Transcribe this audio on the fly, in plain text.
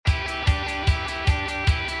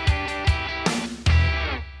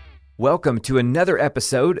Welcome to another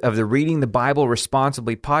episode of the Reading the Bible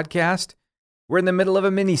Responsibly podcast. We're in the middle of a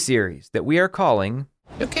mini-series that we are calling...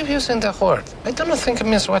 You keep using the word. I don't think it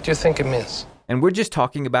means what you think it means. And we're just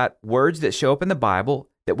talking about words that show up in the Bible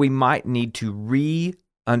that we might need to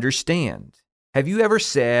re-understand. Have you ever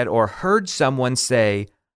said or heard someone say,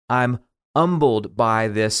 I'm humbled by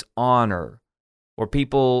this honor? Or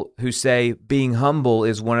people who say being humble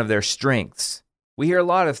is one of their strengths. We hear a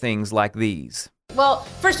lot of things like these. Well,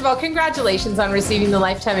 first of all, congratulations on receiving the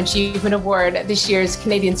Lifetime Achievement Award at this year's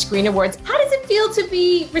Canadian Screen Awards. How does it feel to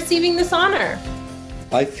be receiving this honor?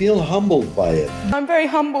 I feel humbled by it. I'm very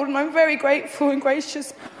humbled and I'm very grateful and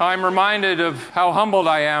gracious. I'm reminded of how humbled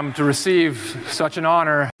I am to receive such an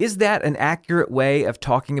honor. Is that an accurate way of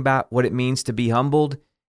talking about what it means to be humbled?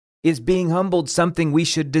 Is being humbled something we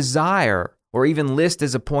should desire or even list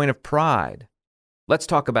as a point of pride? Let's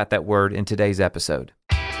talk about that word in today's episode.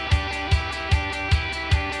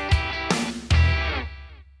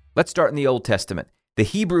 Let's start in the Old Testament. The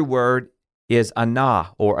Hebrew word is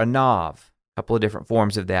anah or anav, a couple of different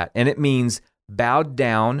forms of that, and it means bowed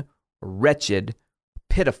down, wretched,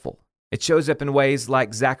 pitiful. It shows up in ways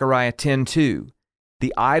like Zechariah 10:2.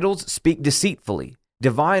 The idols speak deceitfully.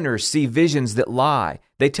 Diviners see visions that lie.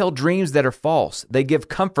 They tell dreams that are false. They give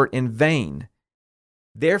comfort in vain.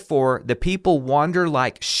 Therefore, the people wander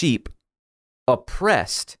like sheep,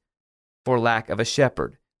 oppressed for lack of a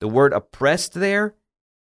shepherd. The word oppressed there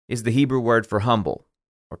is the Hebrew word for humble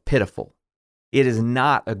or pitiful. It is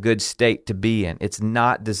not a good state to be in. It's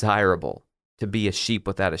not desirable to be a sheep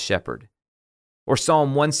without a shepherd. Or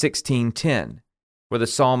Psalm 116:10, where the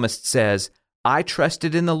psalmist says, I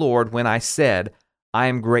trusted in the Lord when I said, I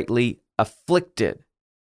am greatly afflicted.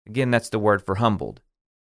 Again, that's the word for humbled.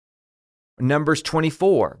 Numbers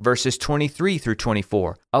 24, verses 23 through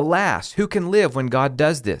 24. Alas, who can live when God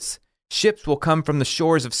does this? Ships will come from the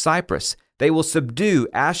shores of Cyprus. They will subdue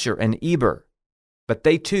Asher and Eber, but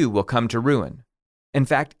they too will come to ruin. In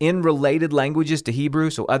fact, in related languages to Hebrew,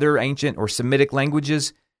 so other ancient or Semitic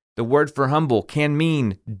languages, the word for humble can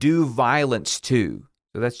mean do violence to.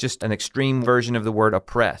 So that's just an extreme version of the word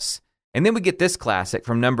oppress. And then we get this classic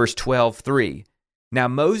from Numbers 12:3. Now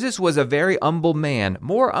Moses was a very humble man,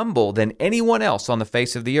 more humble than anyone else on the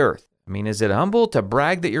face of the earth. I mean, is it humble to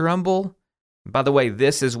brag that you're humble? By the way,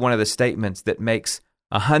 this is one of the statements that makes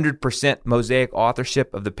 100% Mosaic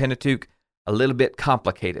authorship of the Pentateuch a little bit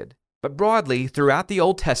complicated. But broadly, throughout the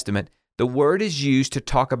Old Testament, the word is used to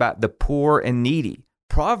talk about the poor and needy.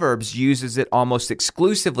 Proverbs uses it almost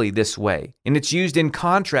exclusively this way, and it's used in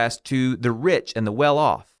contrast to the rich and the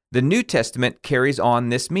well-off. The New Testament carries on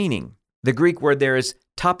this meaning. The Greek word there is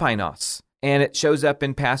tapainos, and it shows up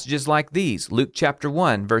in passages like these, Luke chapter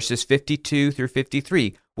 1, verses 52 through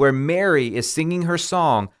 53, where Mary is singing her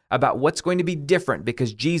song about what's going to be different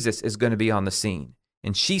because Jesus is going to be on the scene.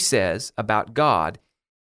 And she says about God,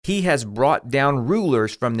 He has brought down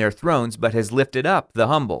rulers from their thrones, but has lifted up the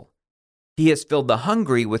humble. He has filled the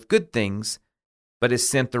hungry with good things, but has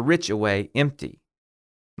sent the rich away empty.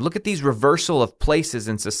 Look at these reversal of places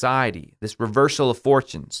in society, this reversal of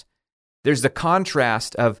fortunes. There's the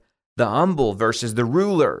contrast of the humble versus the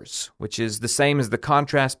rulers, which is the same as the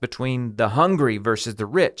contrast between the hungry versus the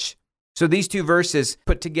rich. So these two verses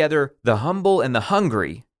put together the humble and the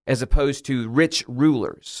hungry as opposed to rich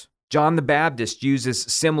rulers. John the Baptist uses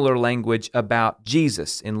similar language about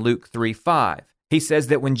Jesus in Luke 3:5. He says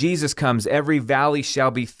that when Jesus comes, every valley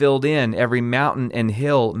shall be filled in, every mountain and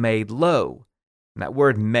hill made low. And that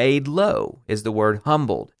word made low is the word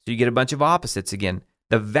humbled. So you get a bunch of opposites again.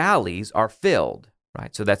 The valleys are filled,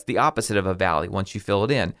 right? So that's the opposite of a valley once you fill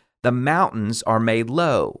it in. The mountains are made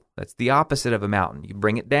low. That's the opposite of a mountain. You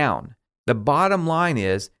bring it down. The bottom line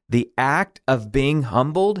is the act of being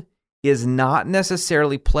humbled is not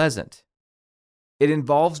necessarily pleasant. It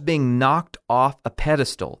involves being knocked off a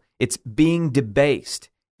pedestal. It's being debased.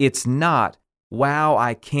 It's not, wow,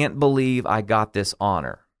 I can't believe I got this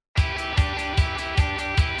honor.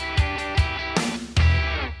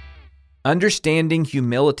 Understanding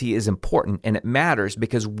humility is important, and it matters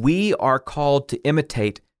because we are called to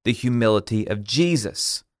imitate the humility of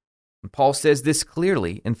Jesus. And Paul says this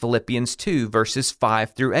clearly in Philippians 2, verses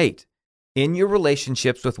 5 through 8. In your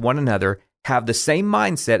relationships with one another, have the same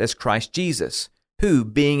mindset as Christ Jesus, who,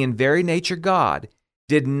 being in very nature God,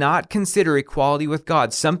 did not consider equality with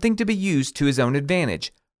God something to be used to his own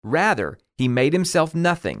advantage. Rather, he made himself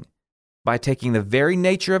nothing by taking the very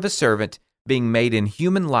nature of a servant, being made in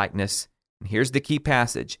human likeness. And here's the key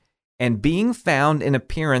passage. And being found in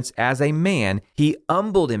appearance as a man, he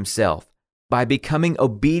humbled himself by becoming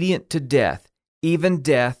obedient to death, even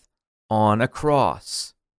death on a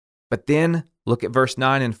cross. But then Look at verse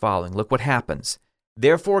 9 and following. Look what happens.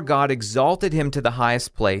 Therefore God exalted him to the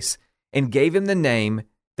highest place and gave him the name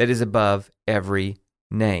that is above every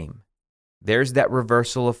name. There's that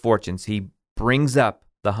reversal of fortunes. He brings up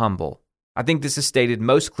the humble. I think this is stated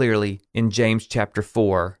most clearly in James chapter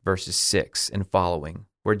 4, verses 6 and following,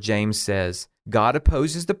 where James says, God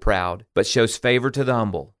opposes the proud, but shows favor to the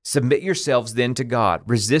humble. Submit yourselves then to God.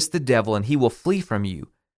 Resist the devil, and he will flee from you.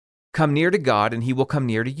 Come near to God, and he will come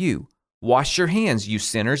near to you. Wash your hands, you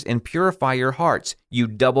sinners, and purify your hearts, you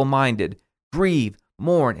double-minded. Grieve,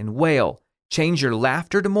 mourn, and wail. Change your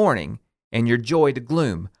laughter to mourning, and your joy to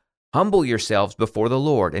gloom. Humble yourselves before the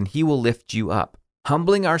Lord, and he will lift you up.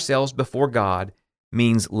 Humbling ourselves before God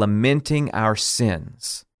means lamenting our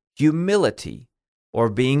sins. Humility, or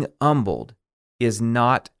being humbled, is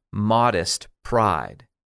not modest pride.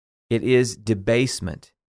 It is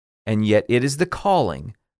debasement, and yet it is the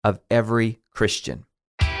calling of every Christian.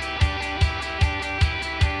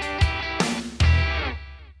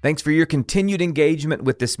 Thanks for your continued engagement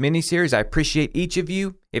with this mini-series. I appreciate each of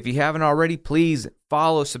you. If you haven't already, please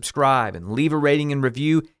follow, subscribe, and leave a rating and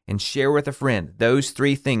review, and share with a friend. Those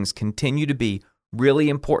 3 things continue to be really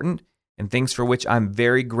important and things for which I'm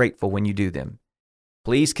very grateful when you do them.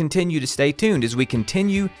 Please continue to stay tuned as we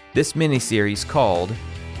continue this mini-series called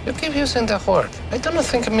You keep using that word. I don't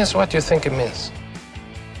think it means what you think it means.